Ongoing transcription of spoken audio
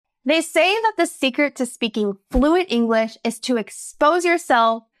They say that the secret to speaking fluent English is to expose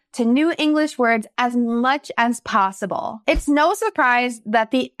yourself to new English words as much as possible. It's no surprise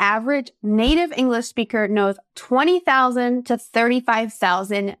that the average native English speaker knows 20,000 to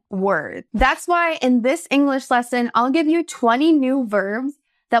 35,000 words. That's why in this English lesson, I'll give you 20 new verbs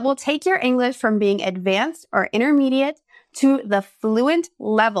that will take your English from being advanced or intermediate to the fluent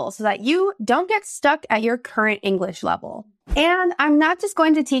level so that you don't get stuck at your current English level. And I'm not just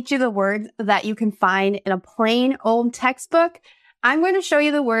going to teach you the words that you can find in a plain old textbook. I'm going to show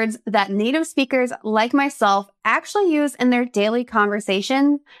you the words that native speakers like myself actually use in their daily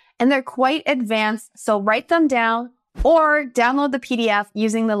conversation, and they're quite advanced, so write them down or download the PDF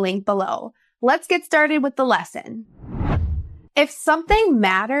using the link below. Let's get started with the lesson. If something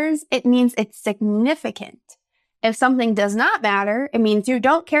matters, it means it's significant. If something does not matter, it means you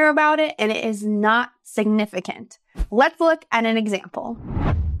don't care about it and it is not significant. Let's look at an example.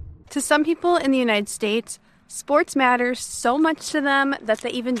 To some people in the United States, sports matter so much to them that they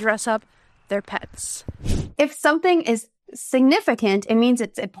even dress up their pets. If something is significant, it means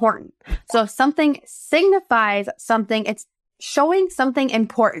it's important. So if something signifies something, it's showing something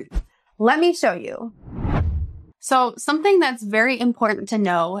important. Let me show you. So something that's very important to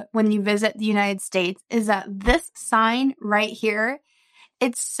know when you visit the United States is that this sign right here,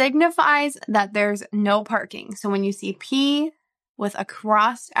 it signifies that there's no parking. So when you see P with a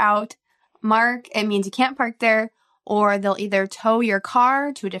crossed out mark, it means you can't park there, or they'll either tow your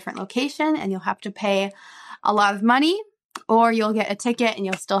car to a different location and you'll have to pay a lot of money, or you'll get a ticket and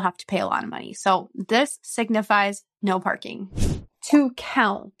you'll still have to pay a lot of money. So this signifies no parking. To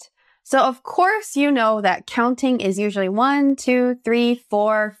count. So of course, you know that counting is usually 1, 2, 3,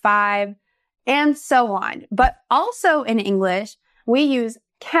 4, 5, and so on. But also in English, we use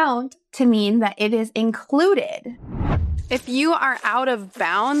count to mean that it is included. If you are out of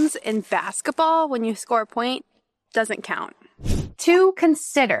bounds in basketball when you score a point, doesn't count. To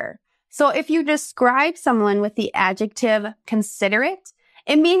consider. So if you describe someone with the adjective considerate,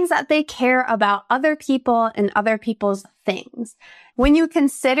 it means that they care about other people and other people's things. When you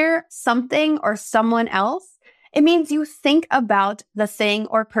consider something or someone else, it means you think about the thing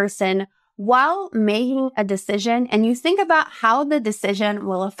or person while making a decision, and you think about how the decision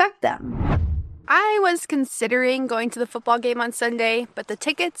will affect them. I was considering going to the football game on Sunday, but the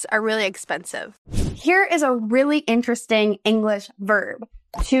tickets are really expensive. Here is a really interesting English verb,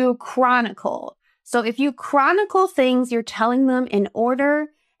 to chronicle. So if you chronicle things, you're telling them in order,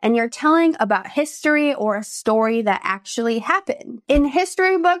 and you're telling about history or a story that actually happened. In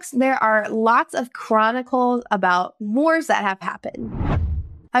history books, there are lots of chronicles about wars that have happened.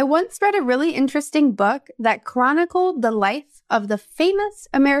 I once read a really interesting book that chronicled the life of the famous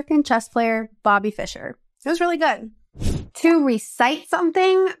American chess player, Bobby Fischer. It was really good. To recite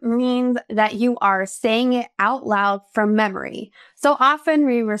something means that you are saying it out loud from memory. So often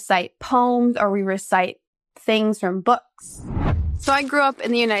we recite poems or we recite things from books. So I grew up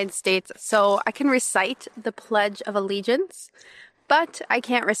in the United States, so I can recite the Pledge of Allegiance, but I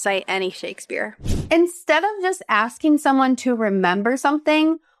can't recite any Shakespeare. Instead of just asking someone to remember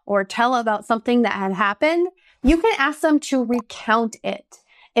something or tell about something that had happened, you can ask them to recount it.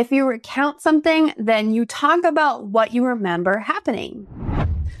 If you recount something, then you talk about what you remember happening.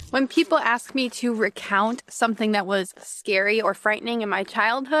 When people ask me to recount something that was scary or frightening in my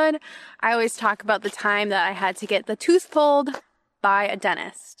childhood, I always talk about the time that I had to get the tooth pulled by a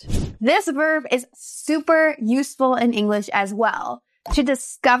dentist. This verb is super useful in English as well. To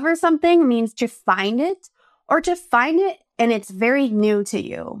discover something means to find it, or to find it and it's very new to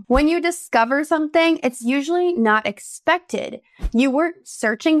you. When you discover something, it's usually not expected. You weren't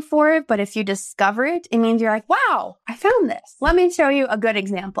searching for it, but if you discover it, it means you're like, wow, I found this. Let me show you a good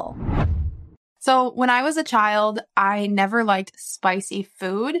example. So when I was a child, I never liked spicy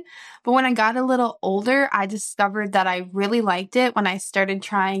food, but when I got a little older, I discovered that I really liked it when I started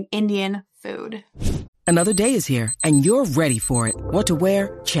trying Indian food. Another day is here, and you're ready for it. What to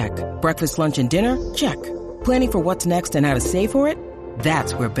wear? Check. Breakfast, lunch, and dinner? Check. Planning for what's next and how to save for it?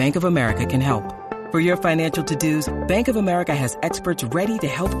 That's where Bank of America can help. For your financial to-dos, Bank of America has experts ready to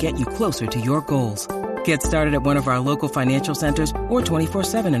help get you closer to your goals. Get started at one of our local financial centers or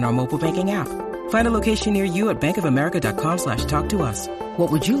 24/7 in our mobile banking app. Find a location near you at bankofamerica.com/talktous.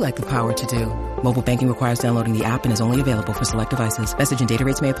 What would you like the power to do? Mobile banking requires downloading the app and is only available for select devices. Message and data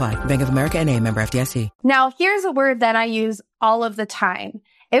rates may apply. Bank of America N.A., member FDIC. Now, here's a word that I use all of the time.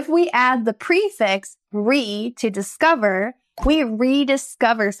 If we add the prefix re to discover, we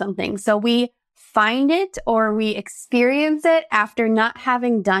rediscover something. So we find it or we experience it after not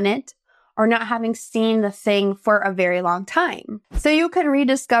having done it, or not having seen the thing for a very long time. So you could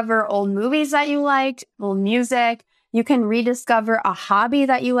rediscover old movies that you liked, old music. You can rediscover a hobby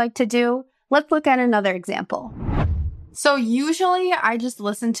that you like to do. Let's look at another example. So usually I just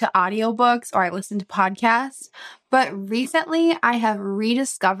listen to audiobooks or I listen to podcasts, but recently I have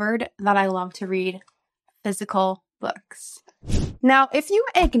rediscovered that I love to read physical books. Now, if you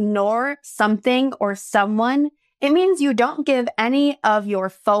ignore something or someone, it means you don't give any of your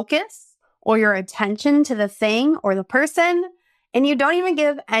focus or your attention to the thing or the person, and you don't even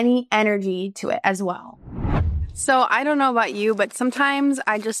give any energy to it as well. So I don't know about you, but sometimes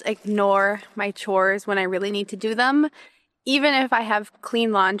I just ignore my chores when I really need to do them. Even if I have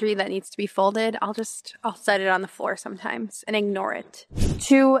clean laundry that needs to be folded, I'll set it on the floor sometimes and ignore it.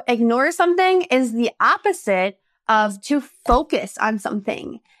 To ignore something is the opposite of to focus on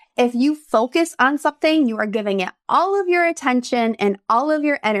something. If you focus on something, you are giving it all of your attention and all of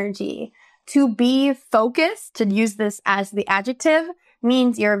your energy. To be focused, to use this as the adjective,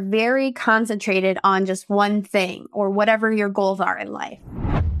 means you're very concentrated on just one thing or whatever your goals are in life.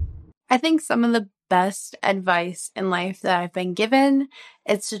 I think some of the best advice in life that I've been given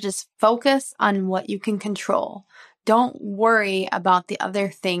is to just focus on what you can control. Don't worry about the other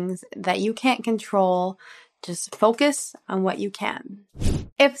things that you can't control. Just focus on what you can.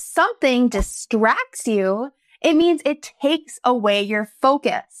 If something distracts you, it means it takes away your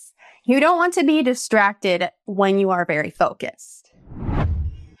focus. You don't want to be distracted when you are very focused.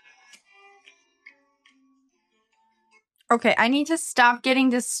 Okay, I need to stop getting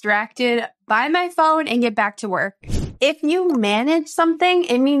distracted by my phone and get back to work. If you manage something,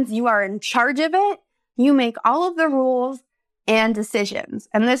 it means you are in charge of it. You make all of the rules and decisions.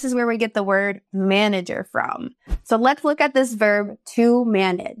 And this is where we get the word manager from. So let's look at this verb, to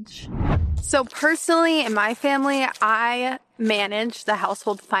manage. So personally, in my family, I manage the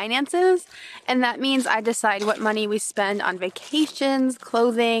household finances, and that means I decide what money we spend on vacations,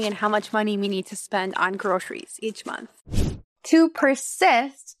 clothing, and how much money we need to spend on groceries each month. To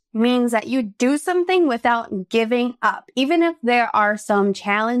persist means that you do something without giving up, even if there are some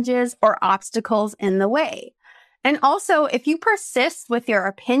challenges or obstacles in the way. And also, if you persist with your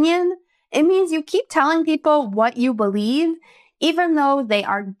opinion, it means you keep telling people what you believe, even though they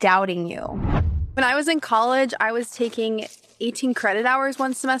are doubting you. When I was in college, I was taking 18 credit hours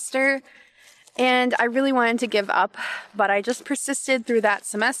one semester, and I really wanted to give up, but I just persisted through that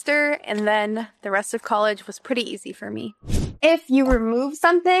semester, and then the rest of college was pretty easy for me. If you remove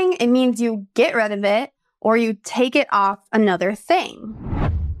something, it means you get rid of it or you take it off another thing.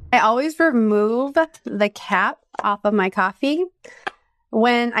 I always remove the cap off of my coffee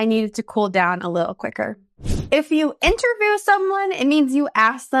when I need it to cool down a little quicker. If you interview someone, it means you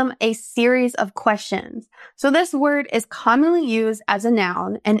ask them a series of questions. So this word is commonly used as a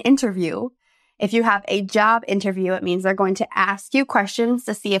noun, an interview. If you have a job interview, it means they're going to ask you questions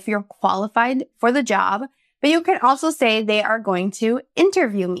to see if you're qualified for the job. But you can also say they are going to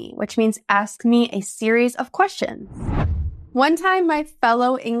interview me, which means ask me a series of questions. One time, my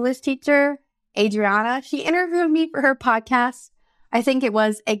fellow English teacher, Adriana, she interviewed me for her podcast. I think it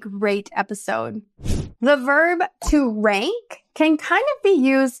was a great episode. The verb to rank can kind of be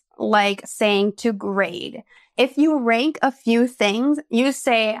used like saying to grade. If you rank a few things, you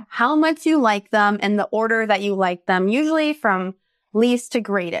say how much you like them in the order that you like them, usually from least to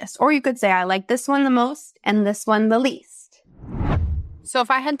greatest. Or you could say, I like this one the most and this one the least. So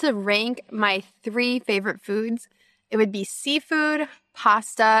if I had to rank my 3 favorite foods, it would be seafood,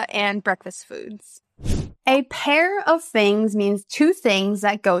 pasta, and breakfast foods. A pair of things means 2 things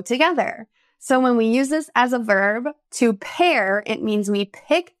that go together. So when we use this as a verb, to pair, it means we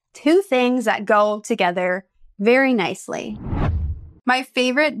pick 2 things that go together very nicely. My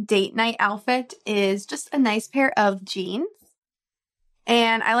favorite date night outfit is just a nice pair of jeans.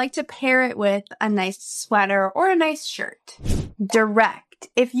 And I like to pair it with a nice sweater or a nice shirt. Direct.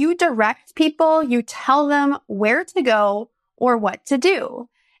 If you direct people, you tell them where to go or what to do.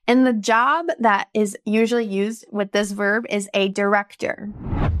 And the job that is usually used with this verb is a director.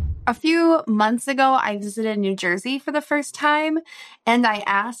 A few months ago, I visited New Jersey for the first time, and I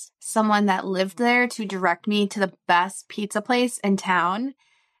asked someone that lived there to direct me to the best pizza place in town.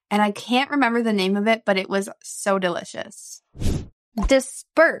 And I can't remember the name of it, but it was so delicious.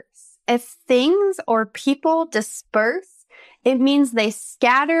 Disperse. If things or people disperse, it means they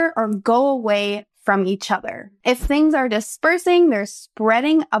scatter or go away from each other. If things are dispersing, they're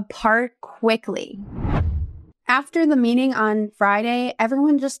spreading apart quickly. After the meeting on Friday,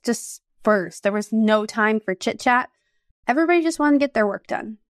 everyone just dispersed. There was no time for chit-chat. Everybody just wanted to get their work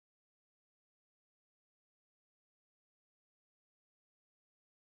done.